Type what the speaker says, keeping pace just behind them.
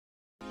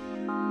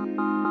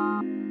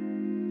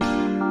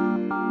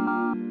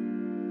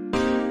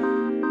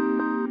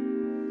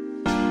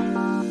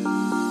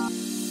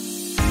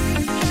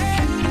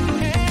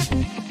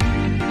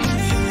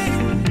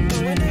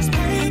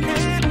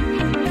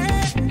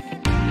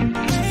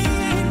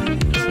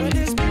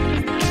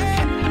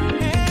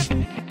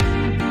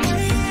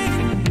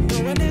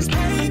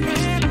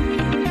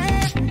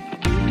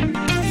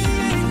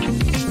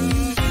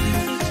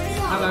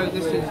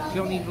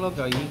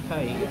Vlogger UK,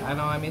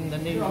 and I'm in the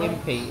new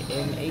Wimpy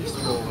in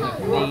Eastbourne at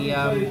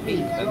the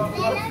Beacon,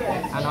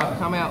 and I've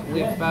come out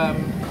with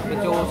the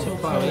daughter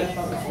Chloe.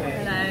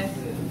 Hello.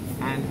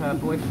 And her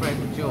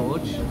boyfriend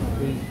George,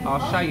 who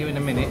I'll show you in a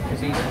minute because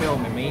he's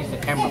filming me, he's the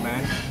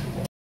cameraman.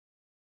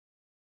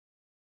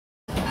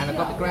 And I've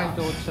got the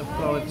granddaughter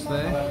Florence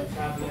there,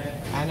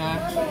 and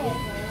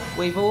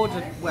we've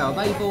ordered, well,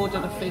 they've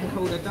ordered a thing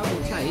called a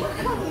double take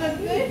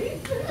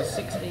for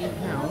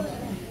 £16.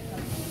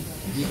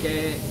 You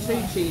get 2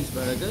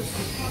 cheeseburgers,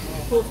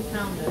 $2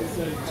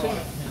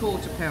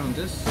 quarter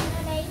pounders,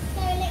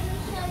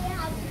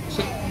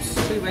 chips,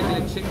 2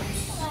 regular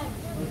chips,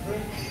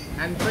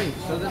 and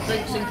drinks. So the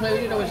drinks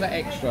included, or was that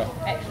extra?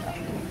 Extra.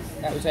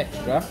 That was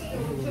extra.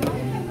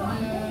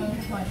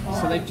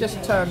 So they've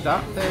just turned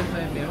up, there's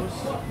their meals.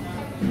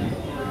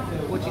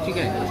 What did you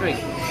get? Drink?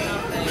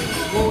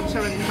 Water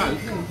and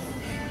Coke.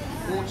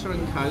 Water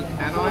and Coke,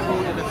 and I've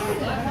ordered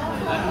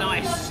a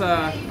nice,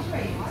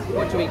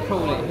 what do we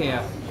call it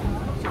here?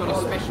 It's got a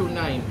special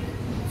name.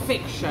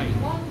 Thick shake.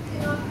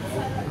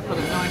 I've got a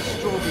nice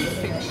strawberry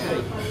thick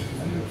shake.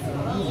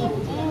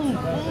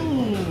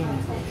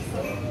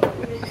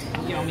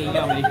 Yummy,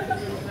 yummy.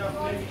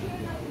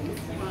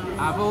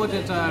 I've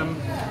ordered,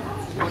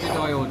 what did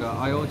I order?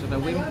 I ordered a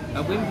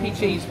Wimpy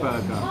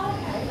cheeseburger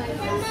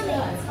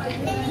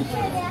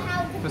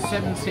for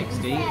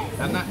 $7.60,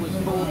 and that was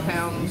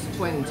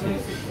 £4.20.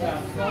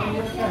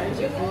 Is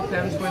it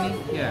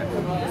 £4.20? Yeah.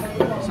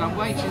 So I'm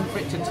waiting for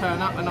it to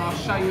turn up, and I'll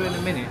show you in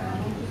a minute,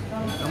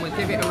 and we'll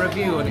give it a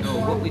review on it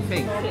all, what we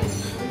think.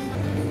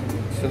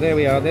 So there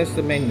we are, there's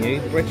the menu,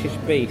 British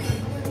beef.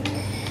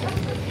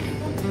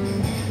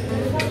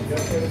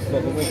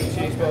 What, the Wimpy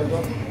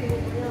cheeseburger?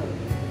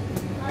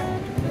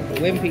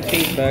 Wimpy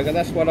cheeseburger,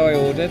 that's what I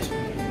ordered.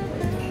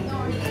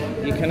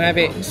 You can have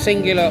it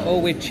singular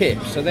or with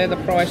chips. So they're the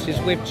prices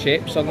with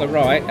chips on the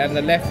right, and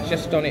the left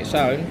just on its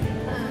own.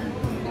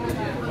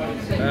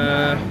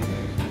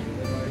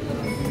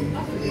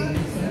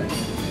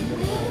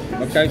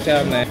 I'll go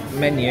down there,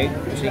 menu,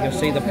 so you can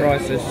see the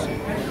prices.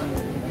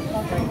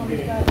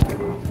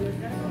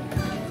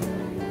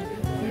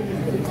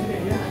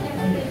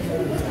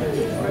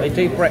 They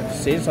do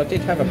breakfasts. I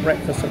did have a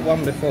breakfast at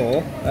one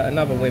before, at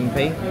another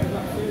Wimpy.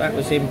 That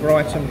was in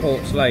Brighton,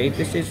 Portslade.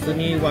 This is the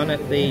new one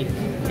at the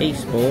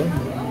Eastbourne.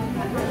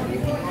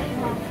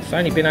 It's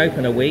only been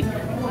open a week.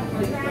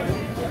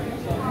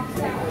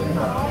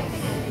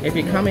 If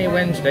you come here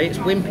Wednesday, it's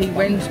Wimpy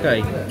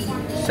Wednesday.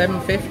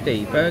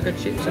 $7.50, burger,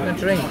 chips and a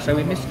drink. So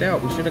we missed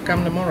out, we should have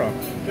come tomorrow.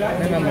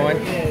 Never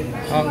mind.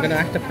 I'm going to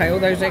have to pay all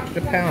those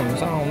extra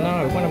pounds. Oh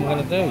no, what am I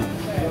going to do?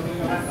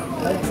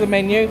 What's the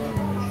menu?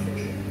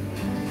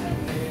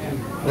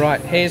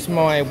 Right, here's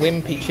my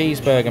Wimpy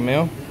cheeseburger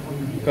meal.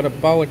 Got a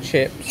bowl of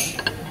chips.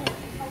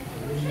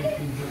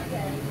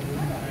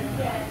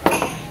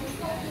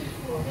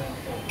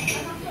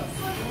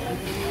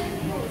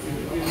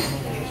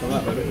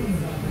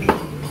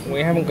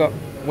 We haven't got,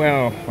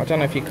 well, I don't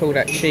know if you call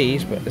that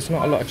cheese, but there's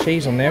not a lot of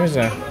cheese on there, is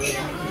there?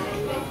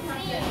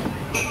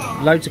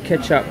 Loads of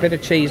ketchup, bit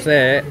of cheese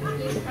there.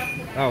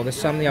 Oh, there's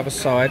some on the other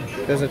side.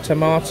 There's a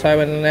tomato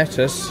and a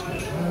lettuce.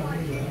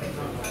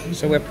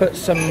 So we'll put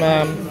some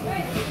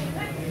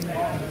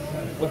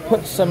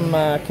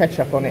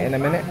ketchup on it in a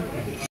minute.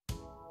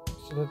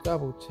 So the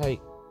double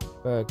take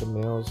burger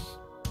meals,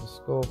 the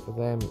score for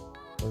them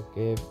will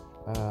give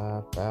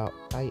about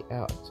 8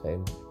 out of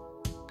 10.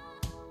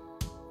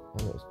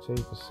 And it was 2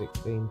 for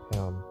 £16.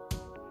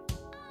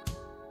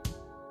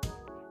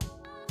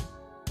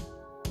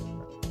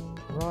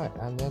 Right,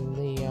 and then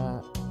the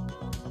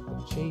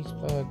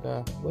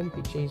cheeseburger,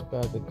 Wimpy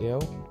cheeseburger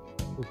deal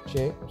with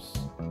chips.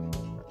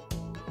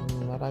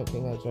 I don't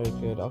think that's very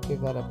good. I'll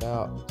give that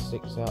about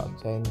 6 out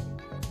of 10.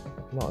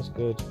 Not as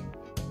good.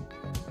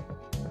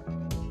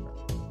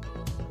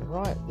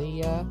 Right,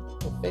 the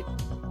thick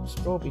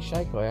strawberry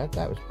shake I had,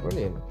 that was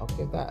brilliant. I'll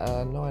give that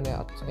a 9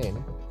 out of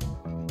 10.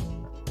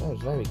 That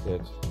was very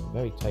good,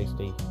 very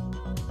tasty.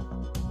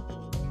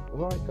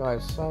 Right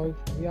guys, so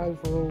the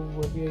overall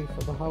review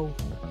for the whole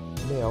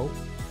meal,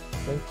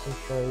 drinks and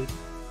food,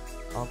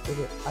 I'll give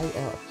it 8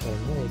 out of 10.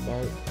 There you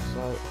go. So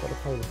I've got to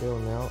pay the bill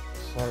now.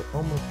 So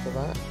onwards to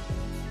that.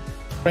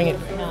 Bring it.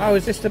 Oh,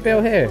 is this the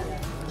bill here?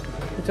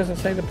 It doesn't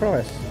say the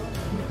price.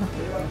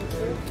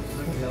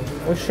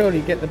 Well, surely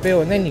you get the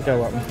bill and then you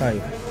go up and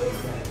pay.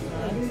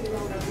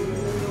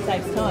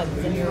 Saves time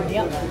because then you're already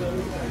up there.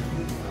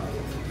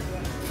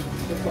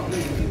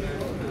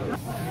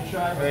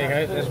 There you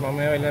go, there's my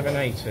meal,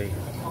 $11.80.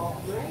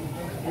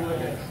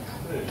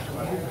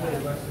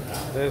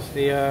 There's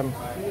the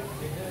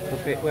the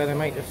bit where they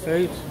make the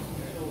food,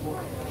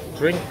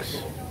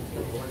 drinks.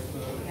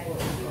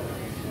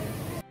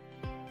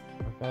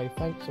 Okay,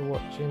 thanks for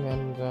watching,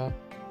 and if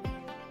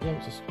you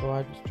haven't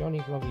subscribed, it's Johnny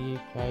Vlogger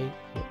UK.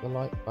 Hit the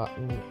like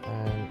button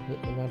and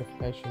hit the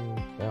notification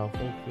bell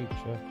for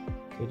future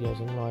videos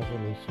and live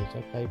releases.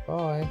 Okay,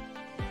 bye.